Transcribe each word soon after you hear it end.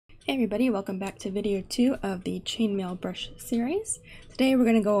Hey everybody, welcome back to video 2 of the Chainmail brush series. Today we're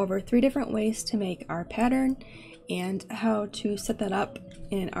going to go over 3 different ways to make our pattern and how to set that up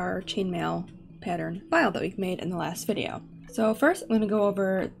in our Chainmail pattern file that we've made in the last video. So first I'm going to go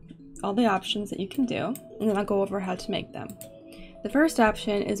over all the options that you can do, and then I'll go over how to make them. The first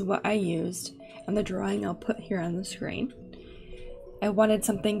option is what I used on the drawing I'll put here on the screen. I wanted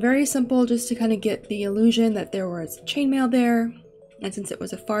something very simple just to kind of get the illusion that there was chainmail there. And since it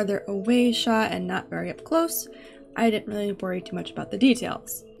was a farther away shot and not very up close, I didn't really worry too much about the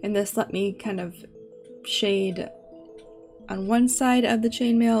details. And this let me kind of shade on one side of the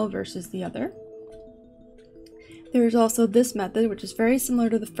chainmail versus the other. There's also this method, which is very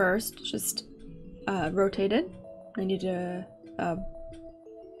similar to the first, just rotated 90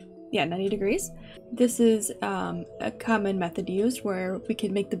 degrees. This is a common method used where we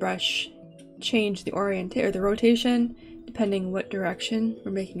can make the brush change the rotation depending what direction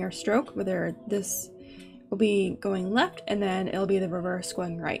we're making our stroke, whether this will be going left and then it'll be the reverse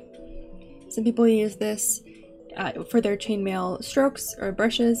going right. Some people use this for their chainmail strokes or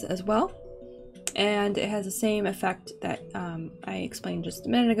brushes as well, and it has the same effect that I explained just a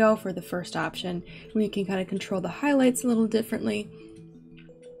minute ago for the first option, where you can kind of control the highlights a little differently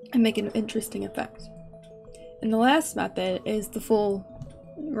and make an interesting effect. And the last method is the full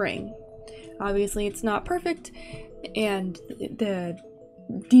ring. Obviously it's not perfect, and the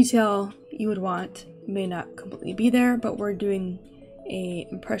detail you would want may not completely be there, but we're doing a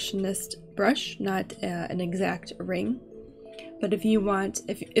impressionist brush, not an exact ring. But if you want,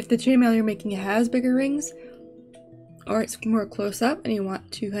 if the chainmail you're making has bigger rings, or it's more close up and you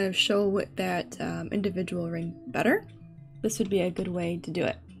want to kind of show that individual ring better, this would be a good way to do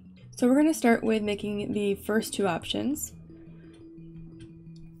it. So we're going to start with making the first 2 options.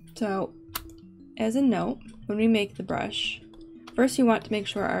 So as a note, when we make the brush, first you want to make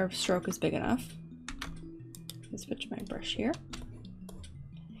sure our stroke is big enough. Let's switch my brush here.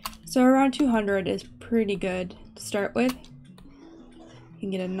 So around 200 is pretty good to start with. You can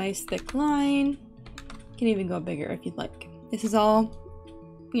get a nice thick line. You can even go bigger if you'd like. This is all,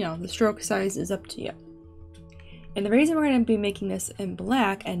 the stroke size is up to you. And the reason we're going to be making this in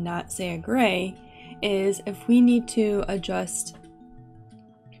black and not, say, a gray is if we need to adjust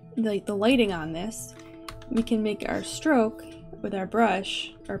the lighting on this, we can make our stroke with our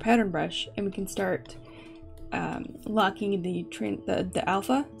brush, our pattern brush, and we can start locking the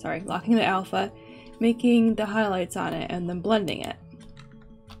alpha, making the highlights on it, and then blending it.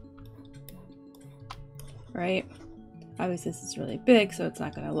 Right? Obviously this is really big, so it's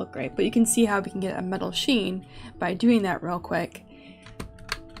not going to look great, but you can see how we can get a metal sheen by doing that real quick.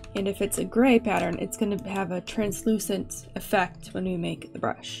 And if it's a gray pattern, it's going to have a translucent effect when we make the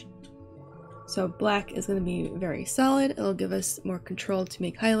brush. So black is going to be very solid. It'll give us more control to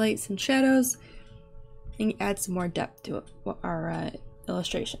make highlights and shadows and add some more depth to our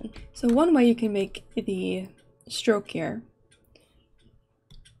illustration. So one way you can make the stroke here,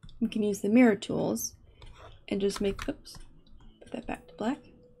 you can use the mirror tools and just make, put that back to black,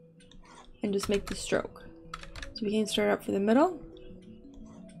 and just make the stroke. So we can start up for the middle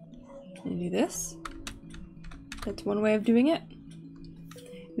and do this. That's one way of doing it.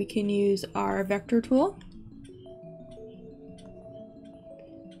 We can use our vector tool.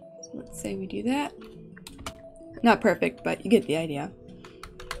 So let's say we do that. Not perfect, but you get the idea.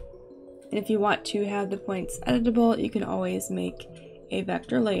 And if you want to have the points editable, you can always make a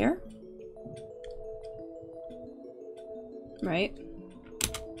vector layer. Right?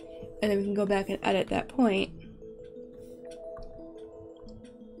 And then we can go back and edit that point.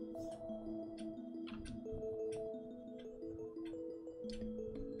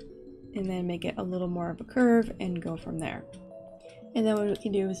 And then make it a little more of a curve and go from there. And then what we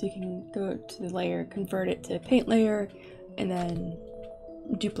can do is we can go to the layer, convert it to paint layer, and then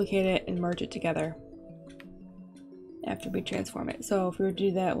duplicate it and merge it together after we transform it. So if we were to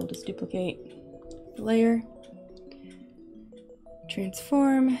do that, we'll just duplicate the layer,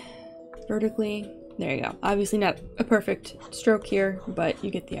 transform vertically. There you go. Obviously not a perfect stroke here, but you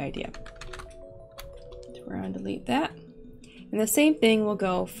get the idea. So we're going to delete that. And the same thing will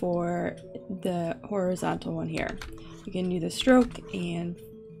go for the horizontal one here. You can do the stroke and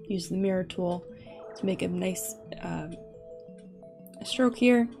use the mirror tool to make a nice stroke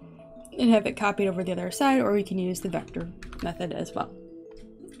here and have it copied over the other side, or we can use the vector method as well.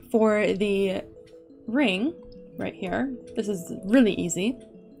 For the ring right here, this is really easy.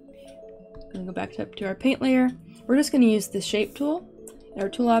 I'm going to go back up to our paint layer. We're just going to use the shape tool. Our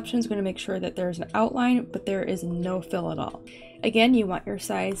tool option is going to make sure that there's an outline, but there is no fill at all. Again, you want your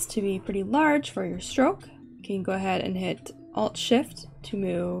size to be pretty large for your stroke. You can go ahead and hit Alt-Shift to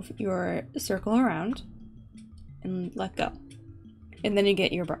move your circle around and let go. And then you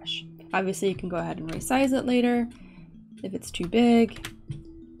get your brush. Obviously you can go ahead and resize it later if it's too big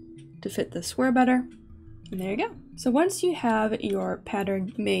to fit the square better. And there you go. So once you have your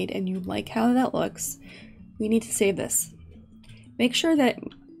pattern made and you like how that looks, we need to save this. Make sure that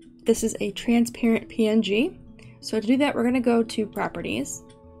this is a transparent PNG. So to do that, we're going to go to Properties.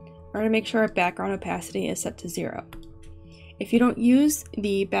 We're going to make sure our background opacity is set to 0. If you don't use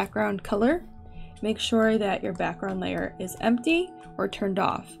the background color, make sure that your background layer is empty or turned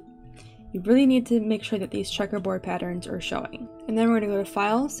off. You really need to make sure that these checkerboard patterns are showing. And then we're going to go to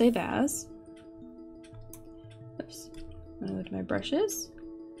File, Save As. Oops. I'm going to go to my brushes.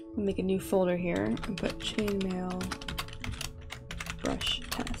 I'll make a new folder here and put Chainmail Brush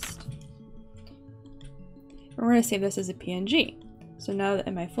Test. And we're going to save this as a PNG. So now that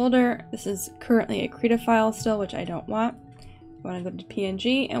in my folder, this is currently a Krita file still, which I don't want. I want to go to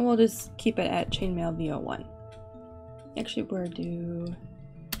PNG, and we'll just keep it at Chainmail V01. Actually, we'll do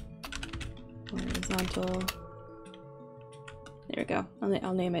horizontal. There we go.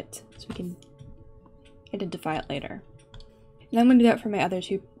 I'll name it so we can identify it later. And I'm going to do that for my other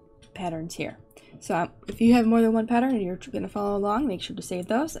two patterns here. So if you have more than one pattern and you're going to follow along, make sure to save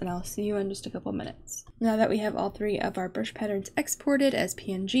those, and I'll see you in just a couple minutes. Now that we have all three of our brush patterns exported as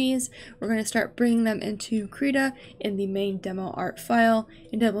PNGs, we're going to start bringing them into Krita in the main demo art file,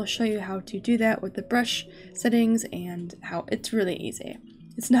 and I will show you how to do that with the brush settings and how it's really easy.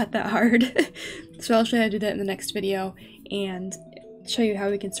 It's not that hard. So I'll show you how to do that in the next video and show you how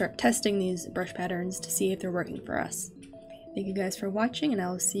we can start testing these brush patterns to see if they're working for us. Thank you guys for watching, and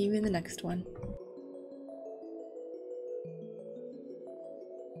I will see you in the next one.